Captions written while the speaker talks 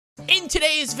In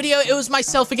today's video, it was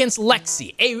myself against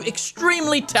Lexi, a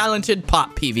extremely talented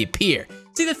pop PvPer.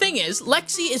 See, the thing is,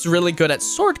 Lexi is really good at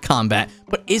sword combat,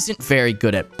 but isn't very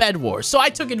good at Bedwars. So I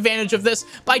took advantage of this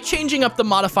by changing up the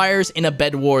modifiers in a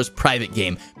Bedwars private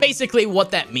game. Basically, what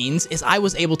that means is I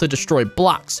was able to destroy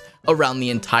blocks around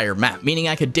the entire map, meaning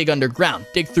I could dig underground,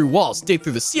 dig through walls, dig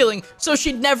through the ceiling, so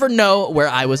she'd never know where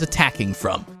I was attacking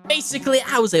from. Basically,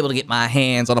 I was able to get my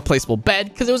hands on a placeable bed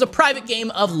because it was a private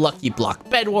game of Lucky Block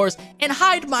Bedwars and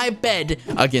hide my bed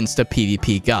against a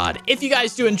PvP god. If you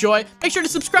guys do enjoy, make sure to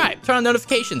subscribe, turn on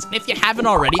notifications, and if you haven't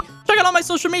already, check out all my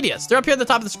social medias. They're up here at the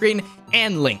top of the screen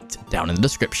and linked down in the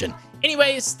description.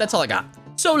 Anyways, that's all I got.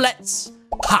 So let's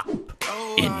hop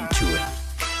into it.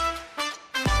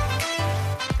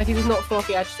 I think he's not fall off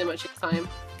the edge so much this time.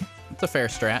 It's a fair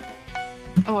strat.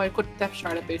 Oh, I've got Death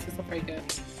Shard at boost. It's not very good.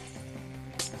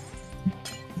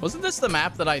 Wasn't this the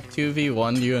map that I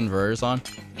 2v1'd you and Vers on?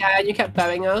 Yeah, and you kept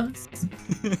bowing us.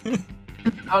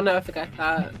 I'll never forget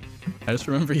that. I just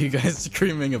remember you guys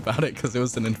screaming about it because it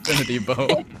was an infinity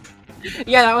bow.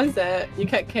 Yeah, that was it. You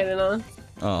kept killing us.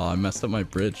 Oh, I messed up my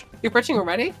bridge. You're bridging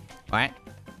already? What?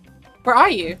 Where are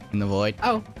you? In the void.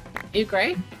 Oh, are you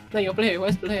grey? No, you're blue.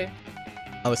 Where's blue?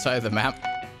 Other side of the map.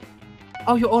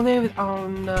 Oh, you're all there with... Oh,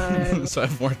 no. So I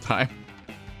have more time.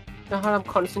 No, hold on, I'm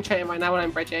concentrating right now when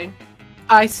I'm bridging.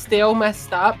 I still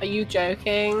messed up. Are you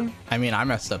joking? I mean, I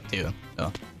messed up too,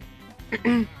 so.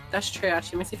 That's true,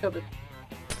 actually. Let me see if it'll be...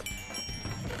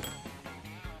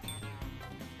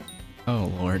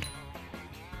 Oh, Lord.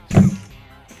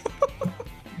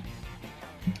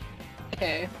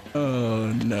 Okay. Oh,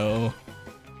 no.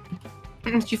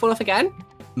 Did you fall off again?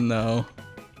 No.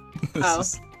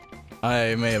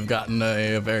 I may have gotten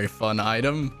a very fun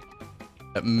item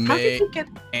that may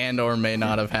and or may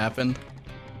not have happened.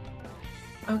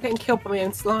 I'm getting killed by my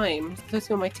own slime. It's supposed to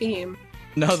be on my team.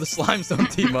 No, the slimes don't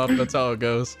team up. That's how it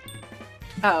goes.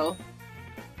 Oh.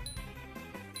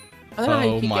 I don't know how you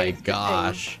Oh keep my getting to the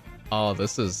gosh. Oh,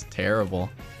 this is terrible.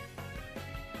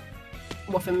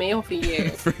 thing. What, for me or for you?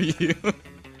 For you.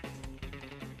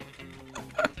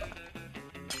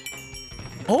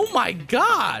 Oh my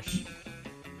gosh.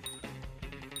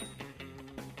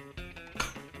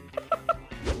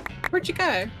 Where'd you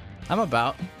go? I'm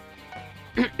about.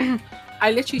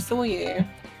 I literally saw you.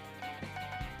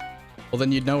 Well,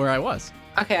 then you'd know where I was.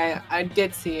 Okay, I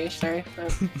did see you, sorry.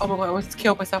 Oh my god, I almost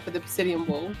killed myself with the obsidian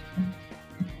wall.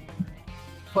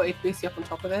 Thought it'd boost you up on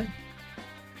top of it.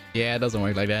 Yeah, it doesn't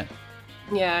work like that.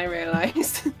 Yeah, I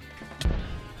realised.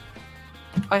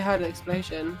 I heard an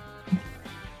explosion.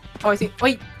 Oh, I see.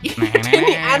 Wait! You're doing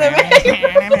the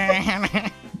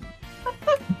anime!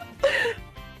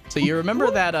 So you remember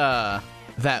that,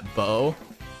 that bow?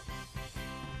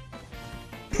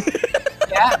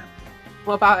 Yeah.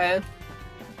 What about it?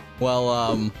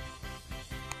 Well,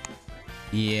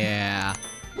 yeah,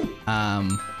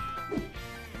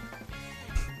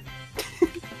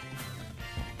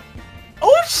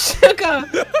 Oh, sugar!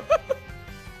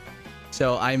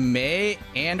 So I may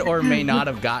and or may not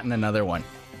have gotten another one.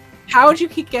 How would you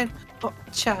keep getting... Oh,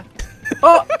 cha.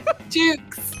 Oh,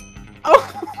 Jukes!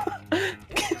 Oh!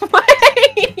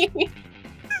 Wait!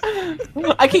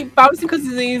 I keep bouncing because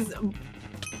of these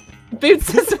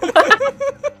boots as well.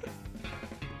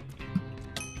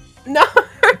 No!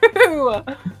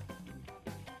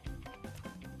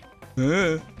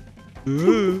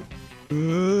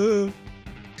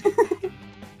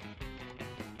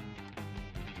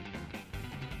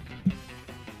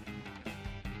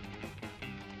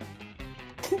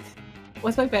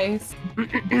 Where's my base?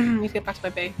 Need to get back to my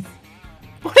base.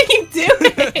 What are you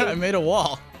doing? I made a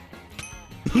wall.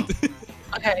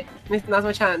 Okay, now's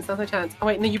my chance. Now's my chance. Oh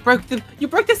wait, no, you broke the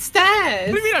stairs.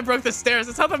 What do you mean I broke the stairs?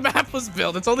 That's how the map was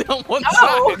built. It's only on one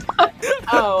Oh. side.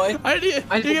 Oh,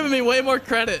 You're giving me way more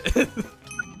credit.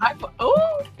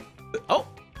 Oh. Oh,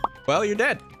 well, you're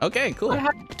dead. Okay, cool.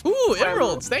 Ooh,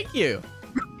 emeralds. Thank you.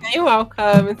 You're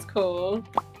welcome. It's cool.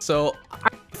 So,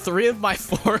 3 of my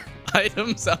 4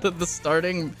 items out of the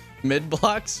starting mid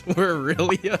blocks were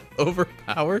really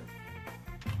overpowered.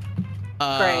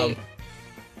 Great.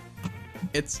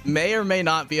 It's may or may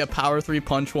not be a power 3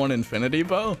 punch 1 infinity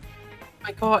bow. Oh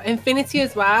my god, infinity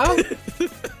as well?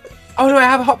 Oh no, I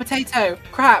have a hot potato.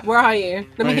 Crap, where are you?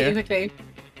 Let me hit you quickly.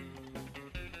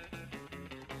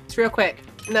 It's real quick.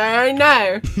 No,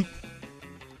 no.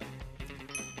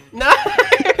 No!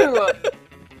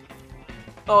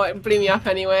 Oh, it blew me up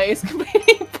anyway. It's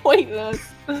completely pointless.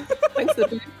 Thanks for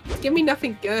the boost. Give me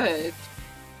nothing good.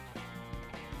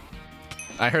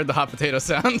 I heard the hot potato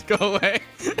sound. Go away.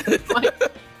 I'm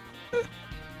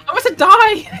about to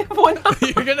die. Why not?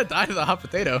 You're gonna die to the hot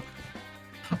potato.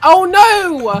 Oh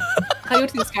no! Can you go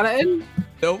to the skeleton?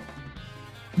 Nope.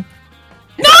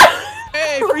 No!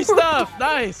 Hey, free stuff.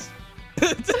 Nice.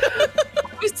 I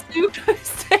was so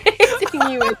close to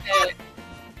hitting you with it.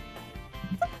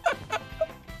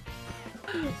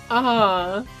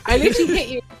 I literally hit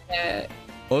you with it.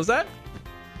 What was that?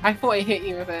 I thought I hit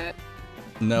you with it.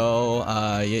 No,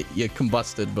 you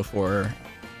combusted before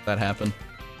that happened.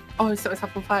 Oh, it's set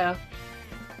myself on fire.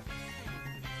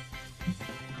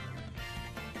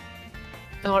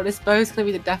 Oh, this bow's gonna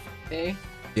be the death of me.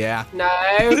 Yeah. No.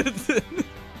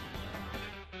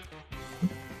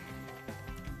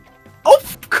 Oh,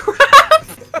 crap!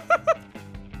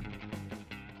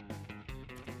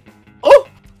 Oh!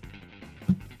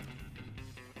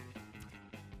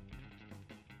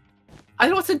 I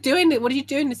don't know what to do in it. What do you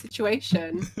do in this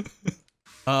situation?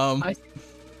 A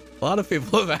lot of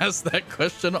people have asked that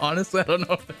question. Honestly, I don't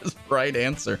know if there's a right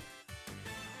answer.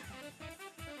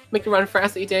 Make a run for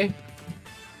us, what you do.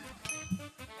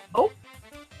 Oh.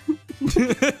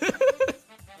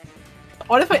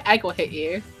 What if my egg will hit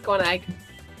you? Go on, egg.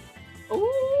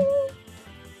 Ooh.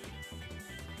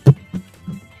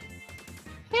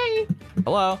 Hey.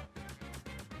 Hello.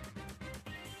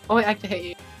 Oh, my egg to hit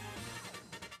you.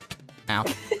 Ow.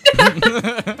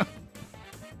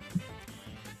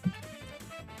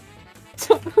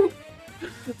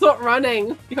 Stop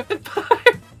running. You have to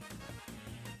park.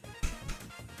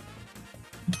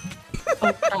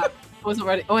 Oh crap. I wasn't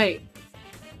ready. Oh wait.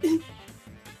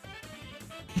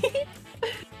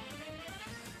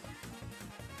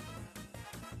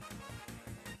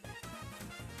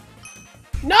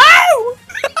 No!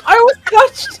 I was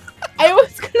clutched. I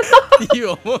was clutched. You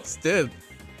almost did.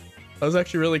 I was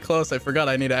actually really close. I forgot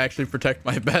I need to actually protect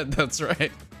my bed. That's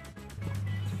right.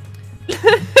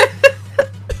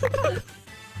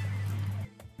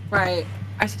 Right.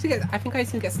 I think I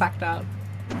just need to get stacked up.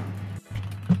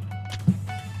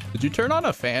 Did you turn on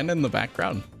a fan in the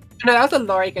background? No, that was a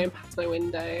lorry going past my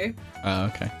window. Oh,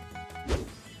 okay.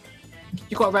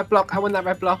 You got a red block. I won that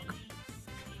red block.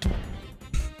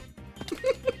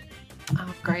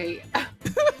 Oh, great.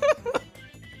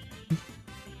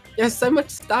 There's so much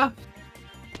stuff.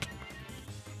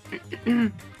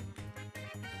 No!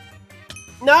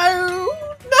 No!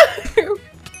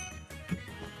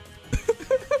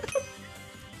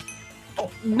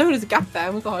 Oh, no, there's a gap there.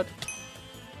 Oh my god.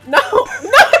 No!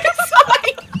 No!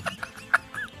 Sorry!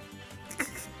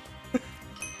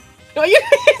 No, you...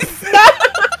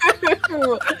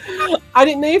 No! I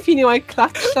didn't know if you knew I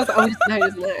clutched. I was like, oh, no, he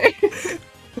doesn't know.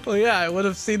 Well, yeah, I would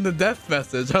have seen the death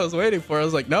message. I was waiting for it. I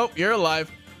was like, nope, you're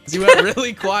alive. 'Cause you went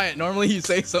really quiet. Normally you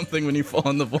say something when you fall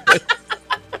in the void.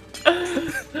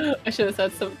 I should have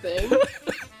said something.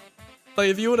 Like,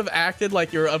 if you would have acted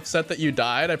like you were upset that you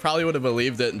died, I probably would have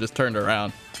believed it and just turned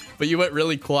around. But you went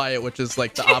really quiet, which is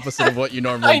like the opposite of what you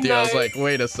normally do. I was like,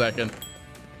 wait a second.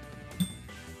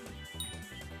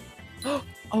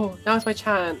 Oh, now's my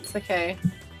chance. Okay.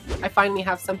 I finally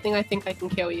have something I think I can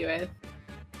kill you with.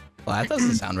 Well, that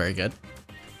doesn't sound very good.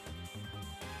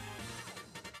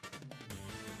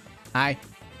 Hi.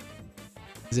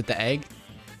 Is it the egg?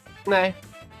 No.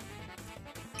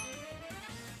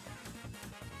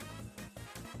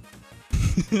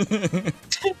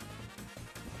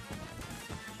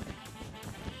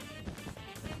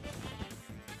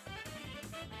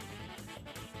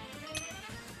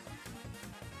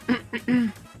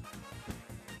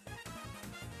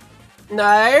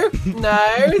 No,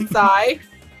 no, Zyph.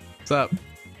 What's up?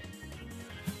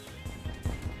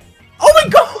 Oh my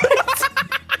god!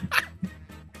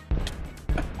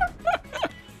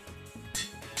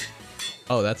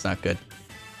 Oh, that's not good.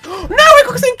 No, I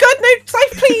got something good! No,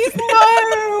 Zyph, please,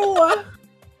 no!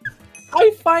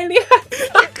 I finally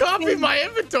had You copied my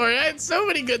inventory. I had so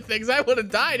many good things. I would have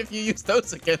died if you used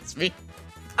those against me.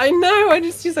 I know, I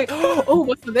just like, oh,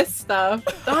 what's for this stuff?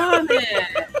 Darn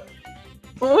it!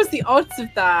 What was the odds of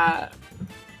that?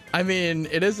 I mean,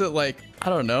 it isn't like, I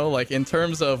don't know, like in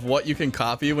terms of what you can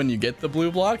copy when you get the blue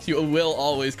blocks, you will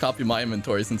always copy my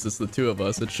inventory since it's the two of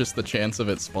us. It's just the chance of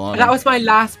it spawning. That was my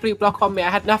last blue block on me. I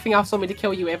had nothing else on me to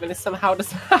kill you with, and it somehow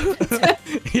just happened to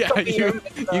Yeah,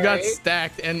 you got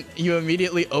stacked and you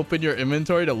immediately opened your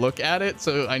inventory to look at it,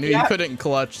 so I knew you couldn't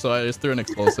clutch, so I just threw an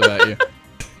explosive at you.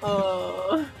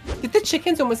 Oh. Did the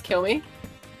chickens almost kill me?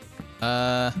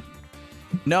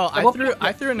 No,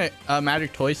 I threw a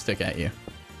magic toy stick at you.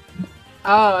 Oh,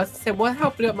 I was gonna say, what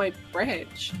helped blew up my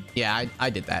bridge? Yeah, I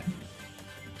did that.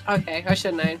 Okay, I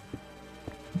should have known.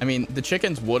 I mean, the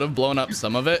chickens would have blown up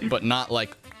some of it, but not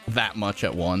like that much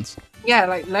at once. Yeah,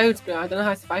 like loads blew. I don't know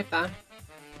how I survived that.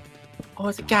 Oh,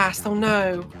 it's a ghast. Oh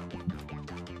no.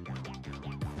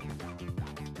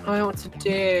 I don't know what to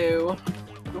do.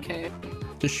 Okay.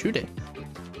 Just shoot it.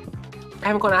 I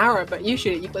haven't got an arrow, but you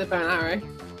shoot it. You've got the bow and arrow.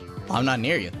 I'm not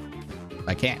near you.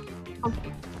 I can't.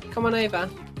 Come on over.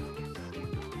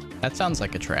 That sounds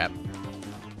like a trap.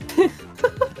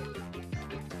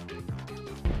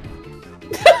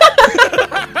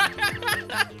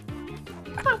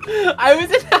 I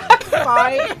was in that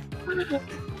fight.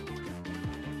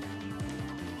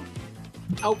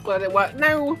 Oh god, it worked.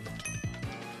 No.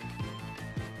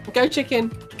 Go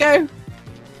chicken. Go.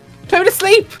 Go to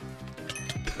sleep.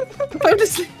 Go to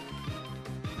sleep.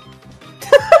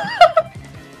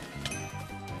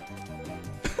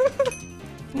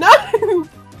 No.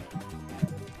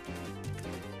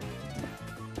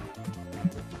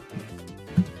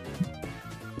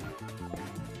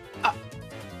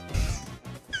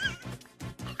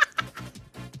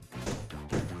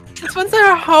 This one's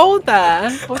there a hole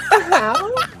there. What the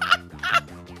hell?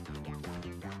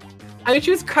 I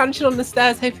literally was crunching on the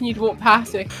stairs hoping you'd walk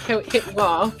past me and hit you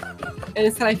off. And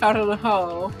instead I fell down a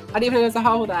hole. I didn't even know there was a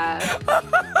hole there.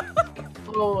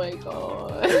 Oh my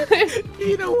god.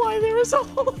 You know why there was a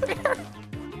hole there?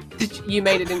 You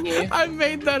made it, didn't you? I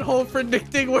made that hole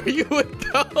predicting where you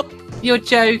would go. You're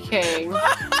joking.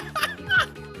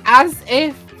 As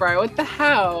if, bro. What the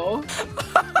hell?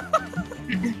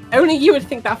 Only you would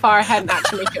think that far ahead and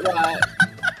actually make it work.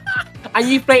 And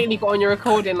you blatantly got on your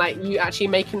recording like you actually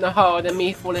making the hole and then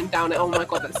me falling down it. Oh my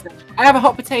god, that's... I have a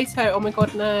hot potato. Oh my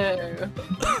god, no.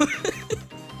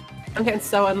 I'm getting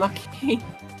so unlucky.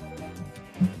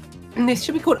 And this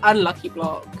should be called unlucky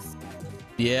blocks.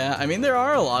 Yeah, I mean, there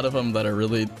are a lot of them that are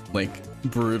really, like,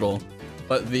 brutal.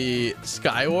 But the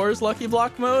Sky Wars Lucky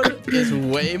Block mode is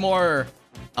way more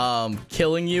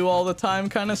killing you all the time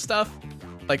kind of stuff.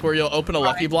 Like, where you'll open a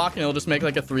Lucky Block and it'll just make,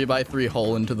 like, a 3x3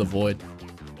 hole into the void.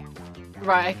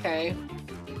 Right, okay.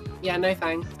 Yeah, no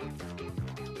thanks.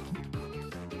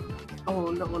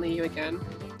 Oh, not one of you again.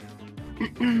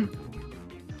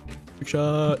 Big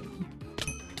shot.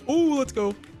 Oh, let's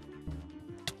go.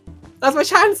 That's my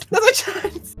chance! That's my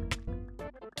chance!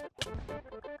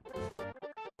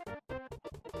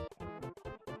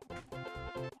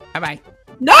 Bye-bye.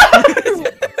 No!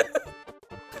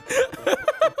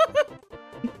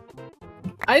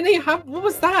 I didn't even have... What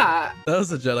was that? That was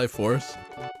the Jedi Force.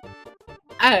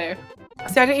 Oh.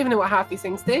 See, I don't even know what half these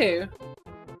things do.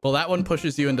 Well, that one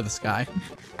pushes you into the sky.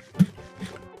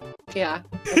 Yeah,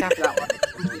 look after that one.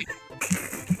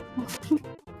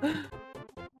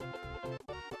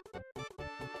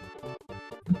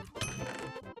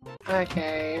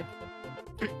 Okay.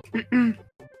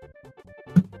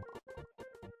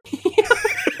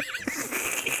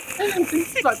 This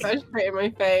stuck that straight in my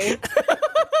face.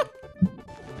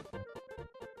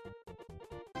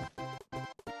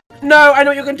 No, I know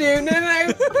what you're gonna do. No, no,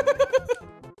 no.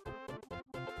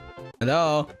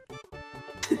 Hello.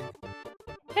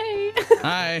 Hey.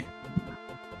 Hi.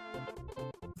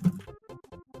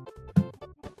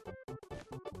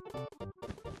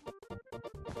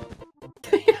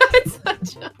 It's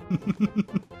such a...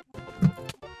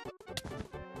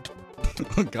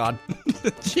 Oh God.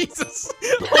 Jesus.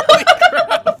 Holy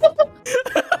crap.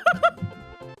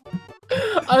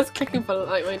 I was clicking for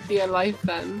like my dear life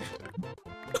then.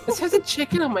 This has a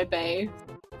chicken on my base.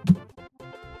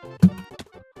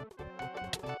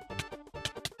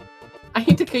 I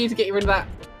need to kill you to get rid of that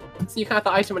so you can't have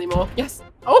the item anymore. Yes.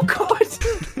 Oh god!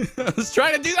 I was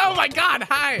trying to do that. Oh my God.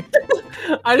 Hi.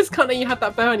 I just can't let you have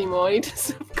that bow anymore. I need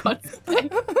to God's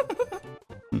sake.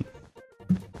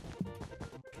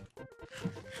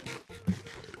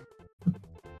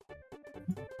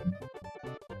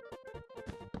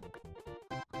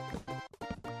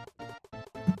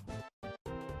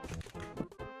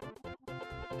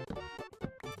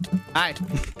 Hi.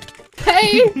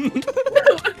 Hey!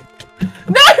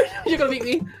 No! You're gonna beat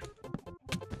me.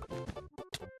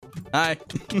 Hi.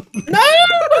 No!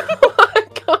 Oh my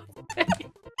god.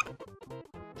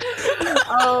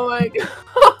 Oh my god.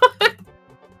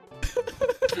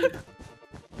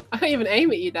 I can't even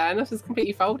aim at you then. I was just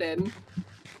completely folding.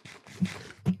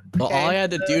 Well, Okay. all I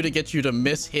had to do to get you to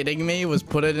miss hitting me was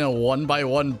put it in a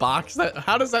 1x1 box.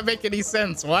 How does that make any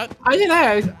sense? What? I don't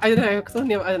know. I don't know. Cause I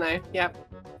don't know. Yep.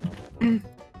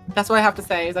 That's what I have to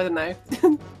say is I don't know.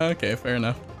 Okay, fair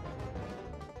enough.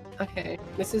 Okay,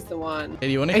 this is the one. Hey,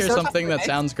 do you want to hear something that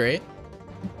sounds great?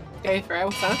 Go for it.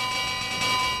 What's that?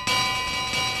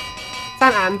 Is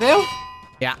that an anvil?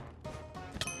 Yeah.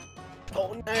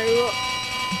 Oh no.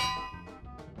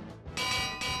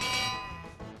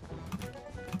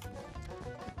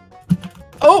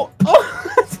 Oh! Oh!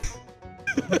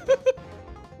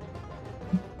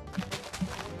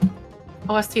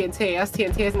 Oh, that's TNT. That's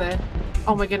TNT, isn't it?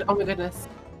 Oh my goodness. Oh my goodness.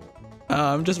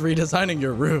 I'm just redesigning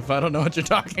your roof. I don't know what you're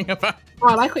talking about. Oh,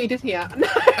 I like what you did here. No.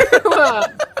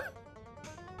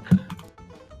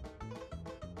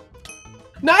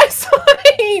 No,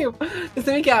 sorry. Just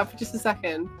let me get up for just a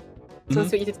second. So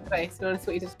that's what you did to place. You notice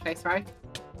what you did to place, right?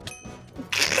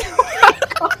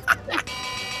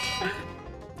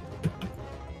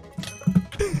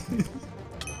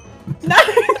 No.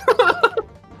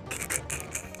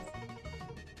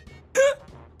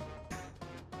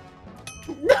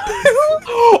 No.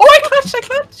 Oh, I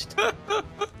clutched.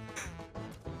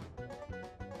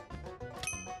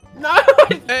 No.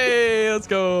 Hey, let's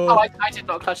go. Oh, I did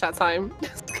not clutch that time.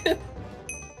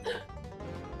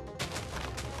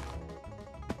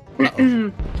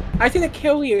 I think they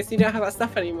kill you so you don't have that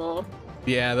stuff anymore.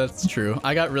 Yeah, that's true.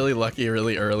 I got really lucky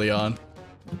really early on.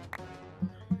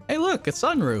 Hey, look, a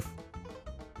sunroof.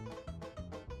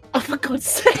 Oh, for God's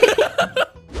sake.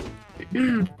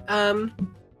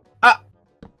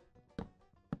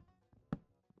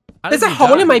 There's a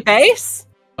hole in my base?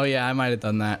 Oh yeah, I might have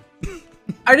done that.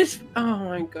 I just... Oh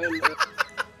my goodness.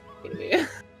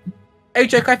 Oh,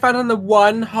 joke, I found on the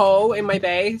one hole in my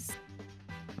base.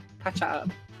 Catch up.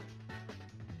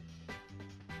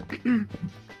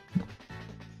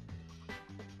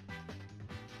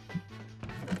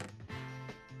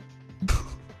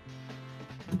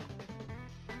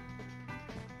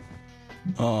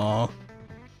 Aww.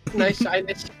 No shot, I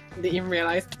didn't even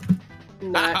realize.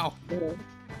 No. Ow.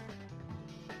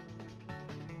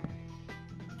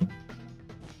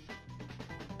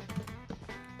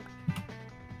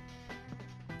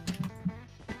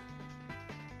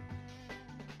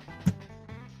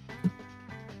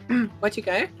 Where'd you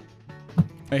go?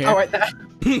 Right here. Oh, right there.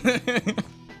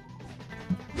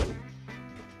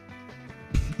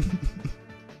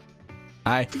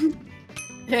 Hi.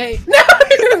 Hey. No!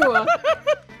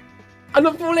 I'm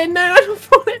not falling. No, I'm not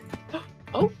falling.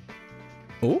 Oh.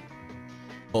 Oh.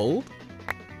 Old.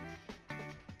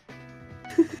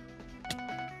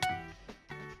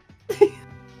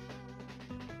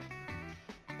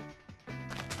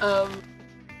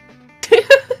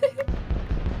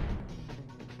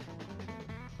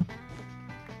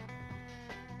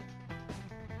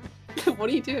 What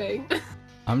are you doing?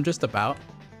 I'm just about.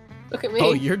 Look at me.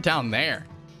 Oh, you're down there.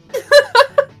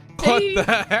 Hey. What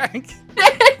the heck?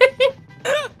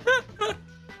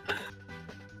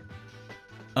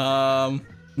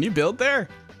 Can you build there?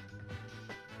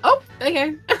 Oh,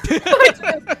 okay.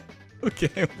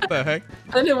 Okay, what the heck?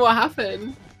 I don't know what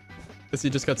happened. Guess you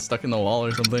just got stuck in the wall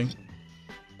or something.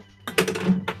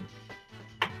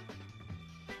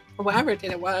 Whatever it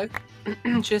did, it worked.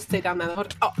 Just stay down there.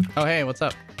 Oh, Oh, hey, what's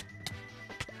up?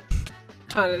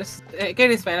 go this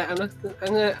way. I'm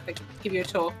gonna like, give you a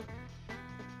tour.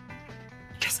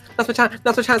 Yes, that's my chance.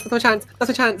 That's my chance. That's my chance. That's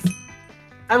my chance.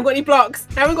 I haven't got any blocks.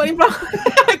 I haven't got any blocks.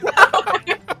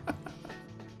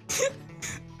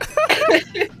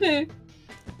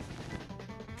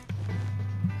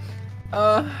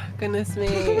 Oh, goodness me.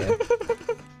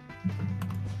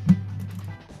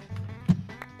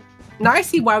 Now I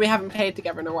see why we haven't played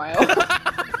together in a while.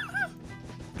 I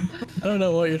don't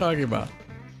know what you're talking about.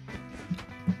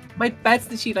 My bed's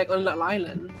literally like on a little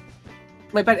island.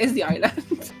 My bed is the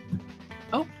island.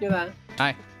 Oh, you're there.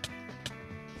 Hi.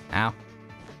 Ow.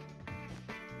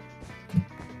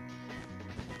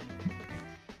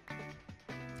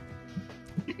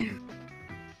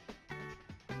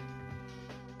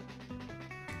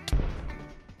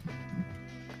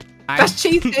 That's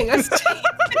cheating. That's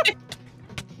cheating.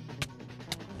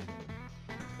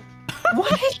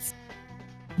 What?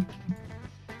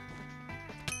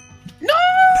 No!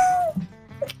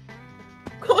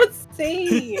 God's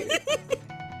sake.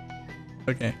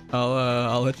 Okay,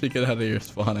 I'll let you get out of your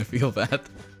spawn. I feel bad.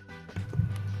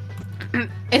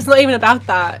 It's not even about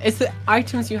that. It's the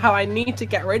items you have. I need to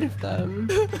get rid of them.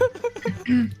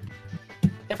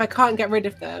 If I can't get rid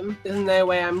of them, there's no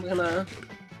way I'm gonna.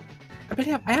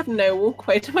 I have no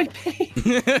walkway to my base.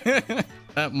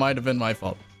 That might have been my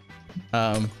fault.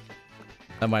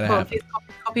 That might have happened. Please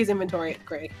copy his inventory.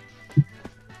 Great.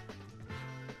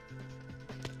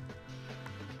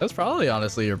 That's probably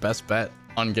honestly your best bet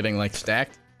on getting like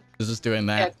stacked. Is just doing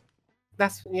that.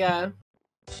 Yeah.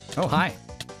 Oh, hi.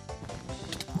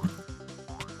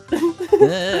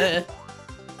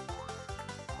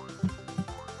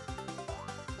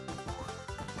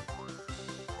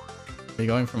 Are you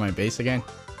going for my base again?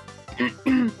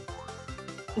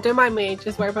 Don't mind me.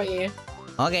 Just worry about you.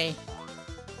 Okay.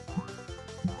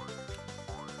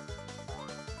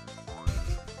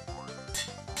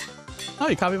 Oh,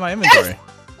 you copied my inventory. Yes!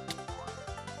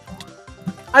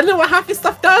 I don't know what half your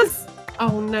stuff does.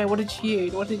 Oh no, what did you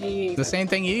use? What did you use? The same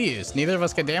thing you used. Neither of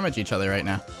us can damage each other right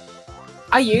now.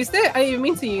 I used it? I didn't even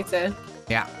mean to use it.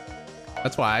 Yeah.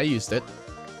 That's why I used it.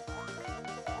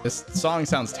 This song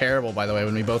sounds terrible, by the way,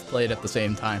 when we both play it at the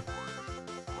same time.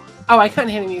 Oh, I can't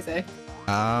hear the music.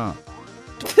 Oh.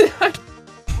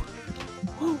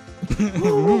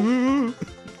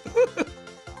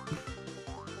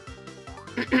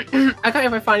 I can't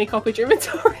even find any copied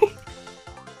inventory.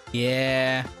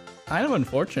 Yeah. Kind of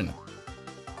unfortunate.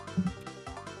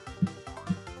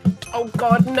 Oh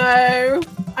god, no.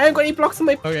 I haven't got any blocks on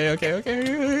my... Okay.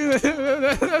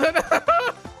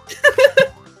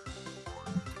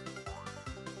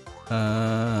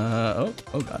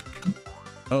 Oh god.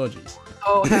 Oh jeez.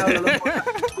 Oh hell no.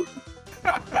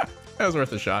 That was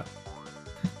worth a shot.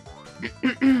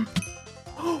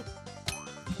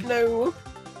 No.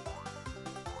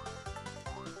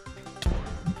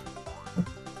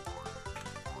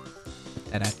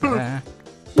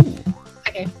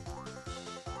 Okay.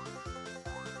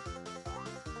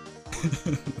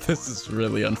 This is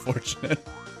really unfortunate.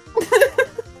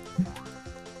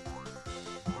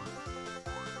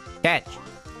 Catch.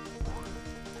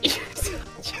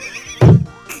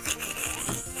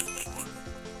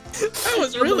 That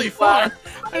was really far.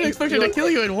 I didn't expect it to kill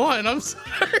you in one. I'm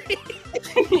sorry.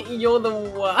 You're the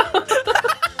worst.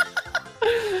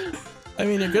 I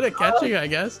mean, you're good at catching, I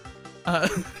guess.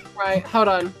 Right, hold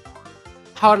on.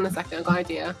 Hold on a second, I've got an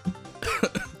idea.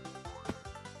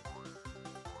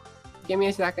 Give me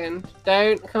a second.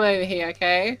 Don't come over here,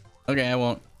 okay? Okay, I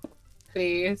won't.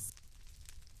 Please.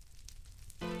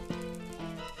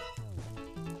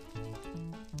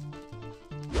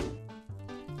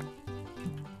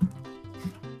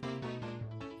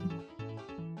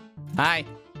 Hi.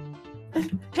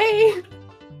 Hey!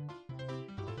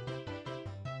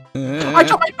 I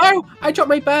dropped my bow! I dropped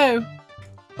my bow!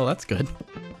 Oh, that's good.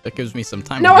 That gives me some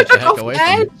time No, I to get the dropped heck off away the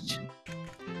from it. edge!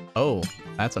 Oh,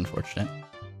 that's unfortunate.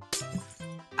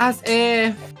 As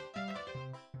if...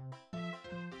 I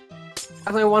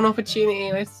had one opportunity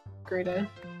and I screwed it.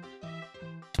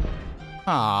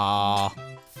 Aww.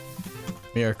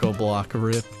 Miracle block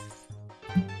rip.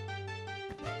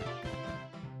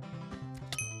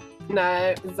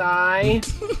 No, Zai.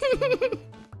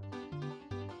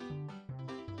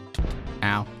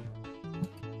 Ow.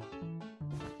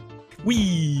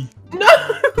 Wee. No!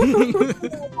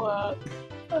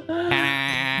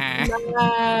 Ah,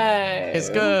 No. it's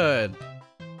good.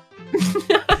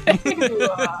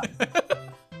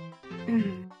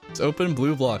 Just open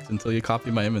blue blocks until you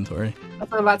copy my inventory. That's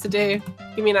what I'm about to do.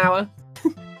 Give me an hour.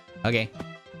 Okay.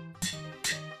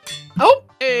 Oh!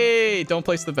 Hey! Don't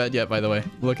place the bed yet, by the way.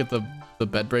 Look at the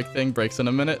bed break thing. Breaks in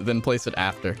a minute, then place it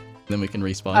after. Then we can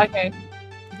respawn. Okay.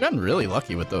 You've gotten really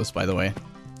lucky with those, by the way.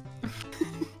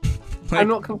 I'm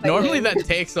not complaining. Normally that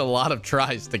takes a lot of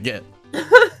tries to get.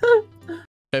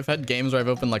 I've had games where I've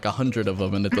opened like 100 of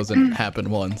them and it doesn't happen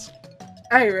once.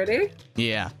 Oh, really?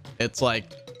 Yeah, it's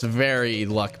very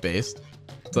luck based.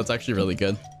 So that's actually really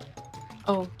good.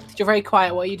 Oh, you're very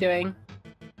quiet. What are you doing?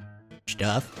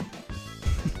 Stuff.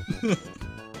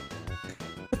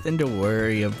 Nothing to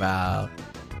worry about.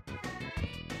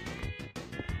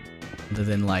 Other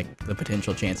than like the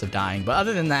potential chance of dying. But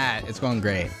other than that, it's going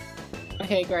great.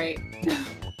 Okay, great.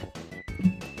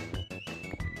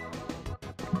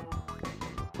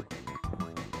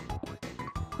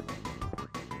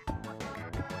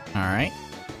 Alright.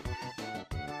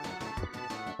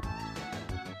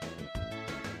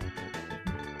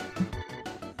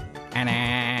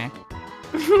 Anna.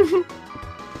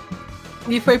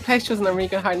 You've probably placed yours in a really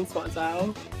good hiding spot as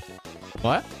well.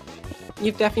 What?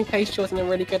 You've definitely placed yours in a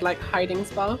really good, like, hiding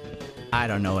spot. I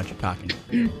don't know what you're talking.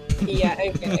 Yeah,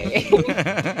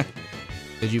 okay.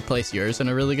 Did you place yours in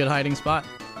a really good hiding spot?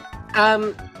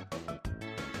 No.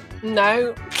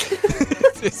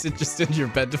 Is it just in your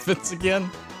bed defense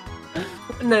again?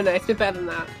 No, it's a bit better than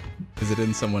that. Is it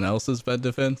in someone else's bed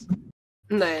defense?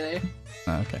 No.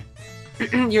 Oh, okay.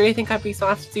 You really think I'd be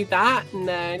smart to do that?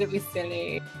 No, don't be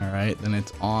silly. Alright, then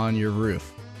it's on your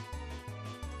roof.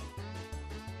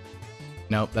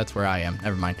 Nope, that's where I am.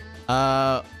 Never mind.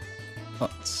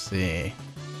 Let's see.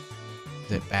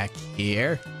 Is it back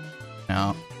here?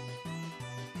 No.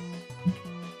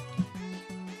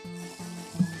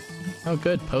 Oh,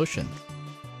 good. Potion.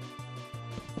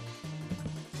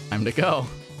 Time to go.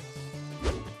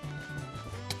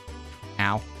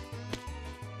 Ow.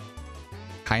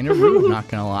 Kinda rude, not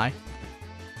gonna lie.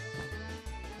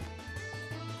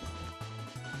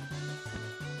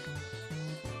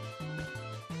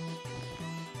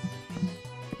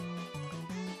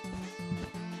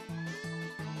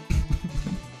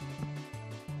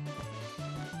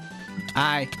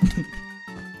 Hi.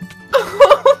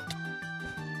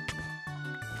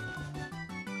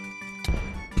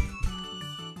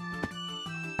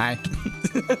 Hi.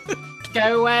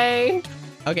 Go away.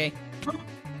 Okay. Oh,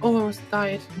 I almost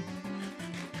died.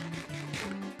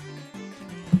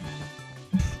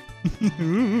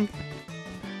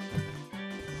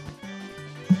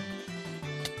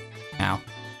 Ow.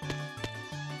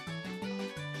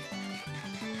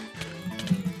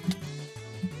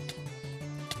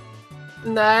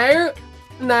 No.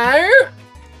 No.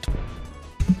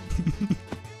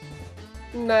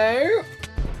 No.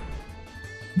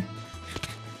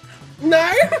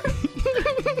 No.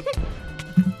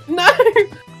 No.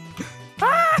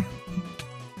 Ah!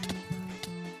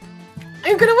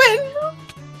 I'm gonna win.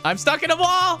 I'm stuck in a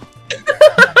wall.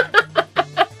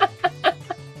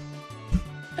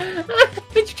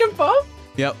 Did you jump off?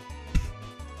 Yep.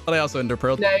 But I also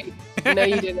enderpearled. No,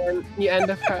 you didn't. You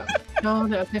enderpearled. Oh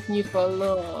no, I've never used for a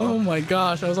lot. Oh my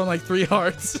gosh, I was on like 3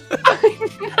 hearts.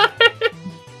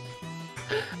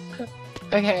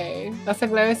 Okay, that's the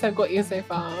lowest I've got you so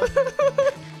far.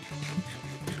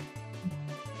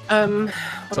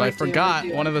 So I forgot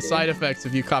one of the side effects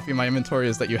if you copy my inventory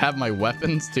is that you have my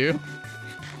weapons too.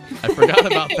 I forgot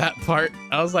about that part.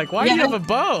 I was like, why do you have a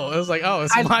bow? I was like, oh,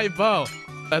 it's my bow.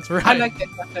 That's right. I like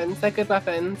good weapons. They're good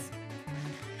weapons.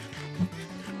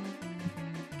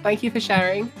 Thank you for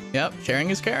sharing. Yep, sharing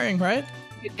is caring, right?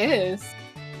 It is.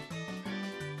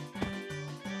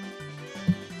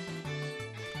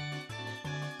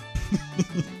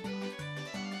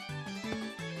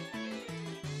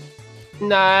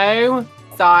 No,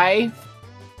 Zyph. You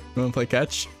wanna play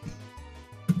catch?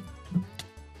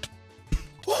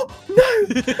 No!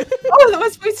 Oh, that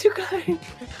was way too close.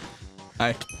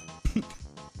 Hi.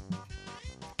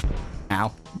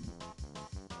 Ow.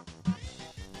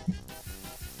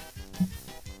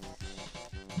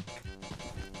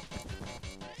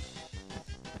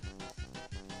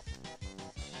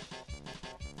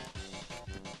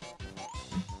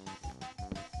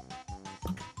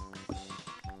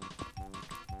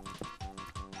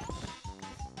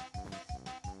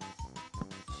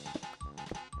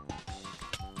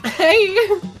 Hey!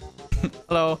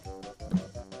 Hello.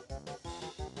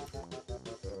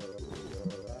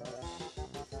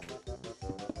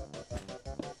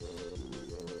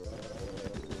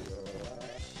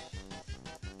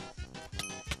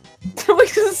 We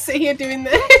can sit here doing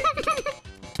this.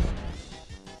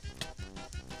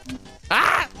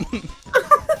 Ah!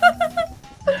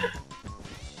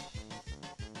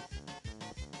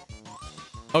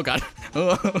 Oh god.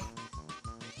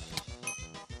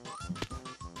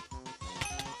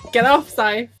 Get off,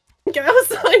 Zyph. Get off,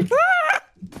 Zyph.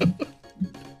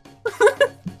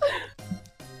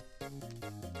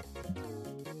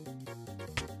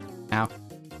 Ow.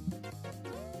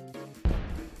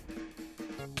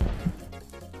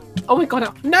 Oh my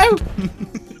god, no!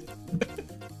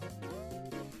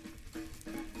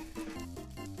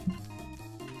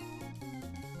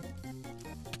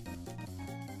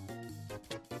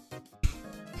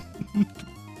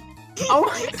 Oh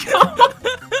my god!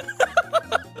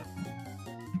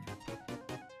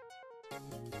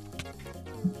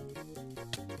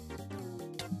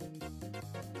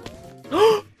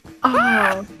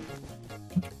 Oh.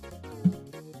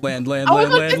 Land. Oh my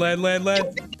God, Land.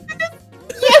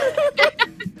 Yeah.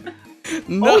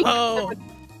 No. Oh,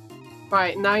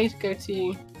 right, now you need to go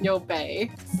to your base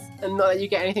and not that you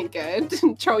get anything good.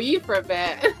 Troll you for a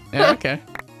bit. Yeah, okay.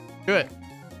 Do it.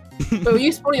 But will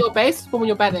you spawn at your base or spawn where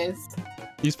your bed is?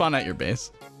 You spawn at your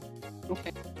base.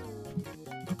 Okay.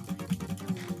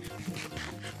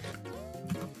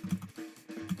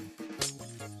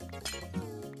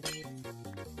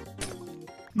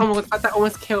 Oh my god, that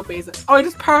almost killed me. Oh, I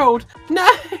just pearled! No!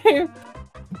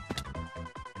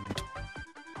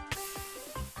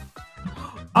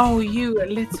 Oh, you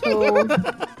little...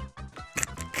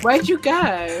 Where'd you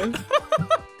go?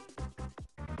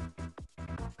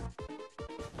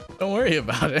 Don't worry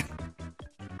about it.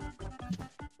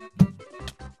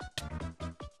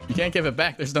 You can't give it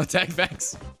back. There's no tag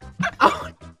backs. Oh.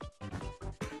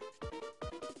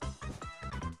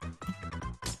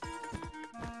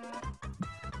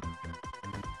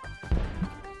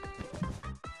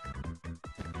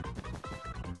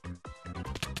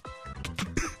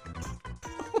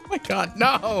 Oh my god,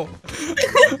 no!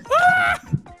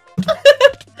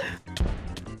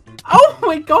 Oh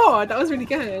my god, that was really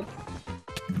good.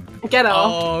 Get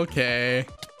off. Okay.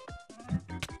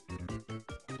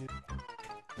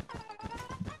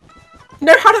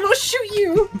 No, how did I not shoot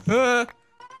you? Uh,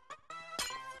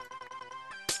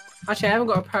 Actually, I haven't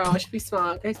got a pearl. I should be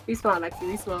smart. Guys, be smart,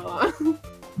 Lexi. Be smart.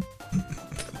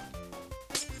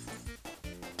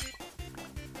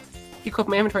 You covered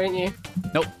my inventory, didn't you?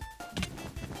 Nope.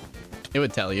 It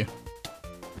would tell you.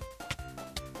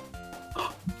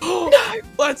 No!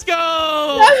 Let's go!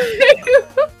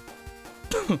 No!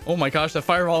 Oh my gosh, the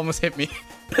fireball almost hit me.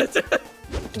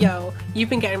 Yo, you've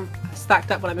been getting stacked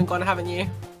up when I've been gone, haven't you?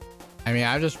 I mean,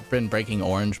 I've just been breaking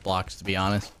orange blocks, to be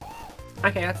honest.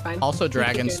 Okay, that's fine. Also,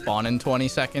 dragons spawn in 20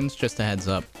 seconds, just a heads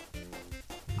up.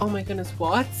 Oh my goodness,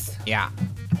 what? Yeah.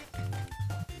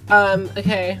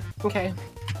 Okay. Okay.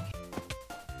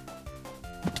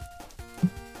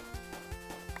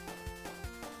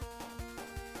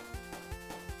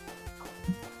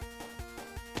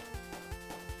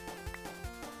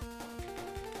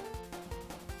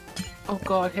 Oh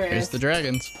god, here it Here's is. the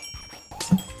dragons.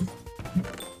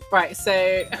 Right,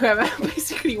 so whoever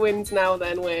basically wins now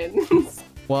then wins.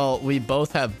 Well, we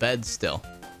both have beds still.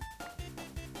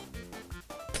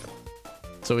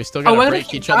 So we still gotta we're gonna break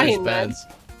keep each other's trying, then. beds.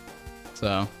 So,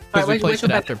 Alright, because we where's placed your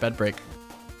it bed? after bed break.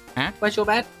 Huh? Where's your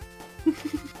bed?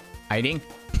 Hiding?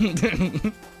 Let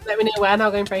me know where and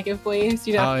I'll go and break it for you so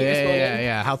you don't Oh, have to keep yeah, respawning.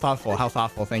 yeah. How thoughtful, how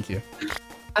thoughtful. Thank you.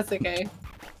 That's okay.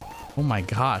 Oh my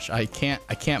gosh, I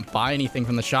can't buy anything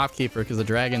from the shopkeeper because the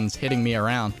dragon's hitting me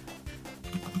around.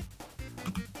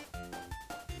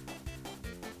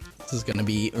 This is gonna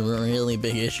be a really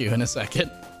big issue in a second.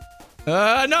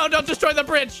 No, don't destroy the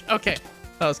bridge! Okay,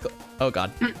 that was cool. Oh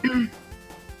god.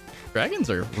 Dragons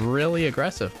are really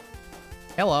aggressive.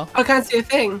 Hello. I can't see a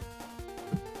thing.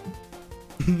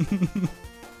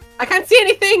 I can't see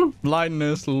anything!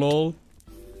 Blindness, lol.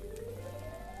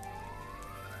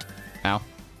 Ow.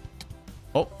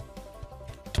 Oh.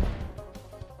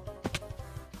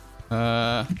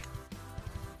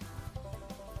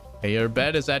 Hey, your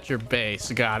bed is at your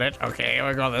base. Got it. Okay,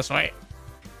 we'll go this way.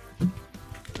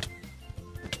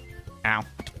 Ow.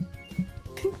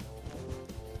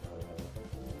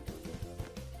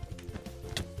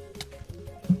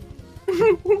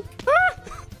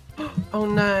 Oh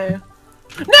no.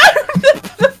 No!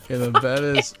 Okay, the bed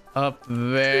is up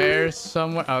there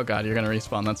somewhere. Oh god, you're gonna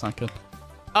respawn. That's not good.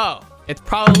 Oh, it's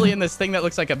probably in this thing that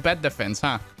looks like a bed defense,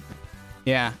 huh?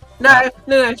 Yeah. No,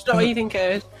 it's not what you think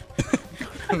it is.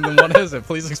 Then what is it?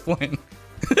 Please explain.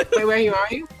 Wait, where are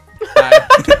you?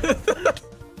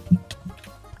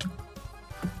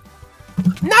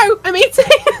 No, I'm eating!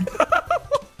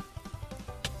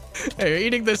 Hey, you're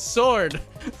eating this sword.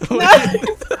 No!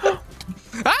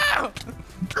 Ow!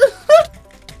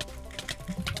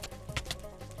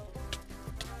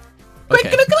 Quick,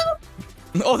 Okay. go!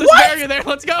 Oh, there's What? a barrier there.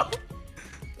 Let's go.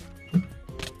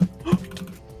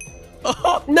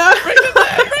 Oh, No! break the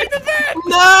bed! Break the bed!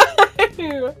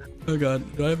 No! Oh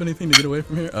god, do I have anything to get away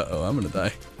from here? Uh-oh, I'm gonna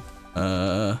die.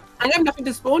 I have nothing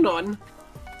to spawn on.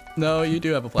 No, you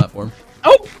do have a platform.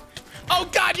 Oh! Oh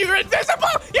god, you're invisible!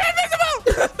 You're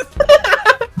invisible!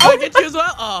 Did I get you as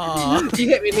well? Oh. You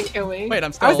hit me and didn't kill me. Wait, I'm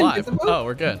I still was alive. invisible. Oh,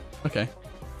 we're good. Okay.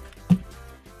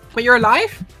 But you're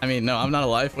alive? I mean, no, I'm not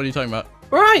alive. What are you talking about?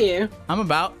 Where are you? I'm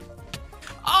about.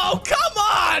 Oh, come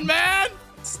on, man!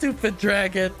 Stupid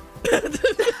dragon.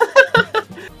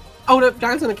 Oh no,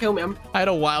 dragon's gonna kill me. I had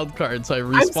a wild card, so I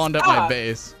respawned at my stuck.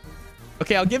 base.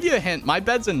 Okay, I'll give you a hint. My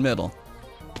bed's in middle.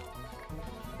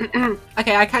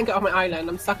 Okay, I can't get off my island.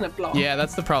 I'm stuck in a block. Yeah,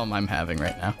 that's the problem I'm having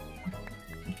right now.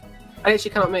 I literally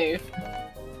cannot move.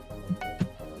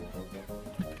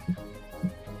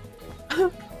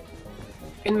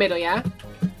 In the middle, yeah?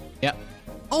 Yep.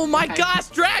 Oh my Okay. gosh,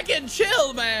 dragon,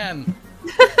 chill, man!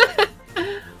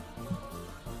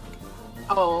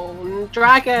 Oh,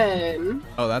 dragon.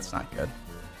 Oh, that's not good.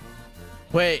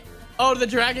 Wait. Oh, did the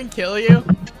dragon kill you?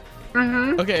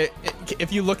 Mm-hmm. Okay,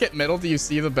 if you look at middle, do you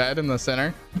see the bed in the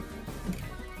center?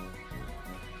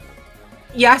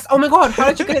 Yes. Oh my god, how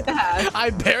did you get it there? I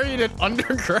buried it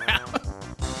underground.